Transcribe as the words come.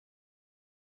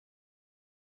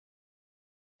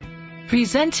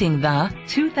Presenting the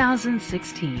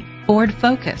 2016 Ford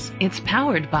Focus. It's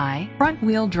powered by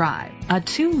front-wheel drive, a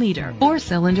 2-liter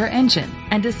 4-cylinder engine,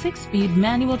 and a 6-speed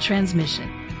manual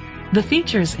transmission. The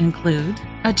features include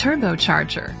a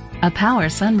turbocharger, a power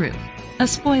sunroof, a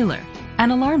spoiler,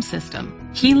 an alarm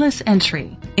system, keyless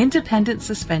entry, independent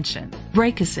suspension,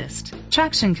 brake assist,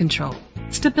 traction control,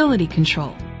 stability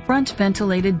control, front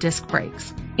ventilated disc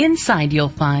brakes. Inside you'll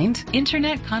find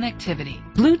internet connectivity,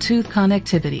 Bluetooth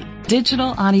connectivity,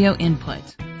 digital audio input,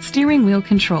 steering wheel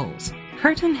controls,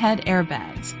 curtain head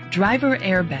airbags, driver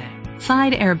airbag,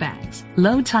 side airbags,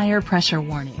 low tire pressure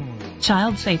warning,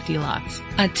 child safety locks,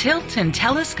 a tilt and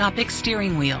telescopic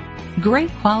steering wheel. Great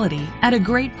quality at a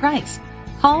great price.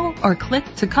 Call or click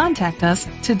to contact us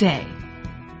today.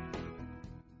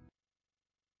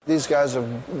 These guys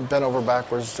have bent over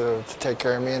backwards to take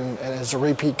care of me, and as a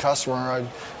repeat customer,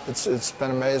 it's been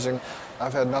amazing.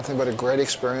 I've had nothing but a great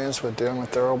experience with dealing with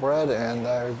Thoroughbred, and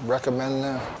I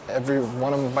recommend every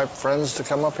one of my friends to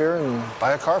come up here and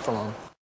buy a car from them.